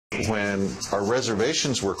when our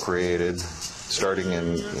reservations were created, starting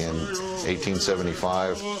in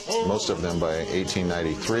 1875, most of them by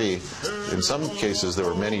 1893, in some cases there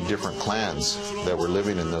were many different clans that were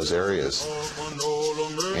living in those areas.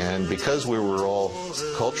 And because we were all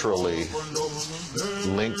culturally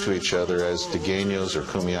linked to each other as Digueños or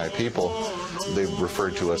Kumeyaay people, they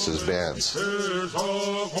referred to us as bands.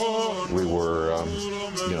 We were,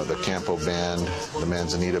 the Campo Band, the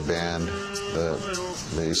Manzanita Band,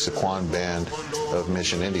 the Sycuan Band of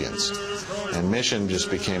Mission Indians. And Mission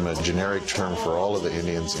just became a generic term for all of the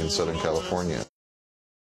Indians in Southern California.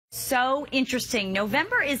 So interesting.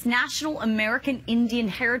 November is National American Indian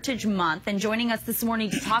Heritage Month, and joining us this morning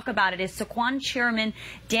to talk about it is Sycuan Chairman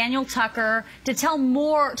Daniel Tucker to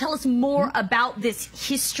tell us more about this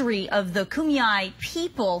history of the Kumeyaay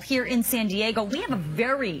people here in San Diego. We have a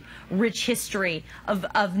very rich history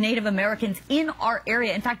of Native Americans in our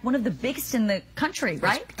area. In fact, one of the biggest in the country,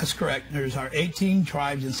 right? That's correct. There's our 18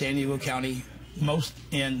 tribes in San Diego County, most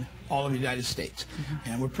in all of the United States.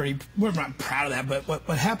 And we're not proud of that, but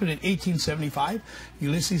what happened in 1875,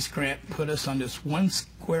 Ulysses Grant put us on this 1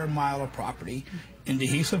 square mile of property in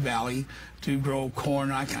Dehesa Valley to grow corn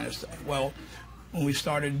and that kind of stuff. Well, when we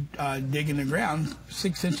started digging the ground,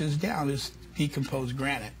 6 inches down is decomposed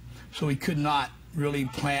granite. So we could not really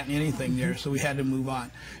plant anything there, so we had to move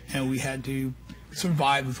on. And we had to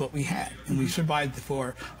survive with what we had, and we survived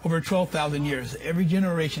for over 12,000 years. Every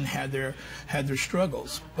generation had their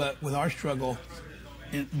struggles, but with our struggle,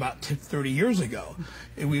 about 30 years ago,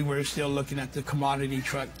 we were still looking at the commodity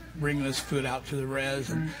truck bringing us food out to the res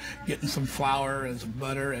and getting some flour and some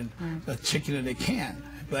butter and a chicken in a can.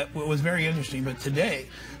 But what was very interesting, but today,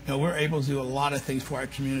 we're able to do a lot of things for our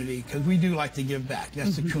community because we do like to give back.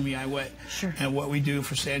 That's the Kumeyaay way. Sure. And what we do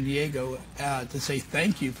for San Diego to say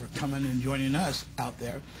thank you for coming and joining us out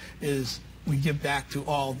there is we give back to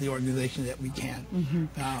all the organizations that we can.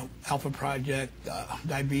 Alpha Project,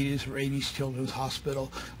 Diabetes, Rabies Children's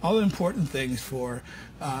Hospital, all the important things for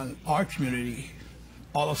our community,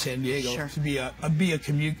 all of San Diego, to be a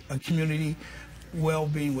community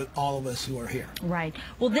well-being with all of us who are here. Right.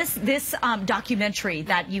 Well, this documentary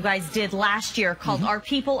that you guys did last year called Our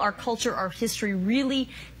People, Our Culture, Our History really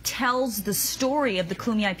tells the story of the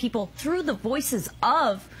Kumeyaay people through the voices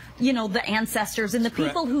of the ancestors and the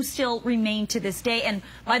people who still remain to this day. And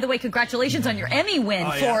by the way, congratulations on your Emmy win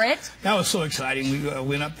for it. That was so exciting. We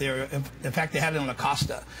went up there. In fact, they had it on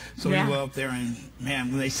Acosta. So we went up there and, man,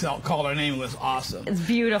 when they called our name, it was awesome. It's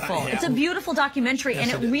beautiful. It's a beautiful documentary,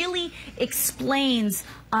 and it really explains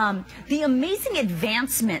the amazing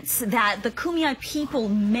advancements that the Kumeyaay people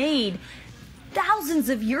made thousands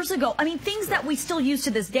of years ago. I mean, things that we still use to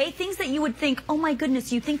this day, things that you would think, oh my goodness,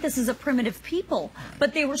 you think this is a primitive people,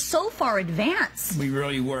 but they were so far advanced. We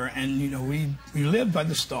really were, and we lived by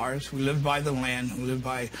the stars, we lived by the land, we lived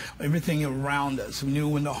by everything around us. We knew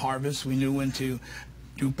when to harvest, we knew when to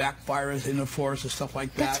do backfires in the forest and stuff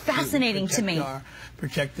like that. That's fascinating to me.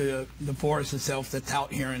 Protect the forest itself that's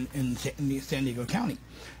out here in San Diego County.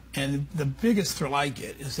 And the biggest thrill I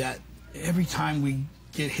get is that every time we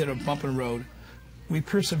hit a bump in the road, we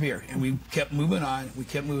persevered, and we kept moving on. We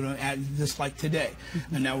kept moving on, just like today.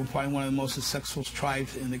 And now we're probably one of the most successful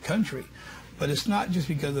tribes in the country. But it's not just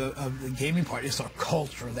because of the gaming part. It's our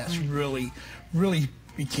culture that's really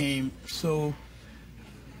became so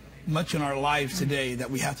much in our lives today that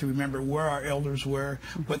we have to remember where our elders were,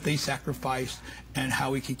 what they sacrificed, and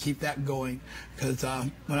how we can keep that going. Because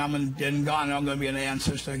when I'm dead and gone, I'm going to be an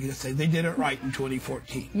ancestor. I can say they did it right in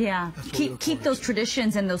 2014. Yeah, keep those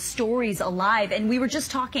traditions and those stories alive. And we were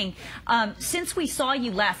just talking, since we saw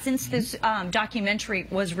you last, since this documentary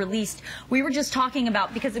was released, we were just talking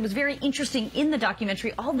about, because it was very interesting in the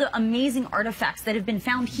documentary, all the amazing artifacts that have been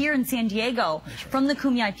found here in San Diego from the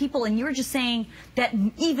Kumeyaay people. And you were just saying that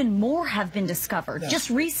even more have been discovered just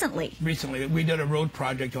recently. Recently, we did a road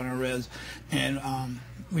project on our res, and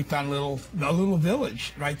we found a little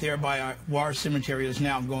village right there by our cemetery is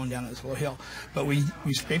now going down this little hill. But we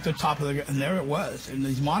scraped the top of the, and there it was. And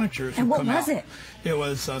these monitors. And what was it? It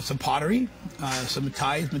was some pottery, some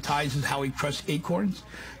matais. Matais is how we crush acorns.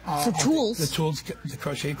 So tools. The tools to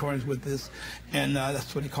crush acorns with this, and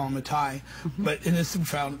that's what they call matai. But in this, we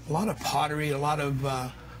found a lot of pottery, a lot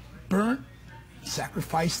of burnt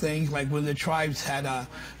sacrifice things. Like when the tribes had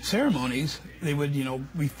ceremonies, they would,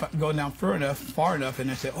 we go down far enough, and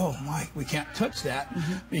they say, oh my, we can't touch that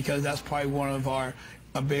because that's probably one of our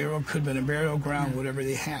a burial, could have been a burial ground, whatever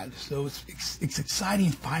they had. So it's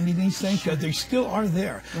exciting finding these things because they still are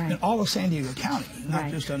there in all of San Diego County, not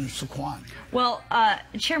just under Sycuan. Well,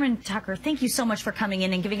 Chairman Tucker, thank you so much for coming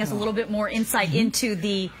in and giving us a little bit more insight into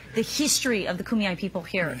the history of the Kumeyaay people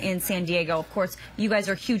here in San Diego. Of course, you guys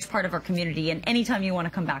are a huge part of our community, and anytime you want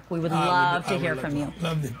to come back, we would love to hear from you.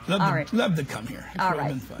 Love to come here. It's really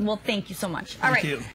been fun. Well, thank you so much. Thank you.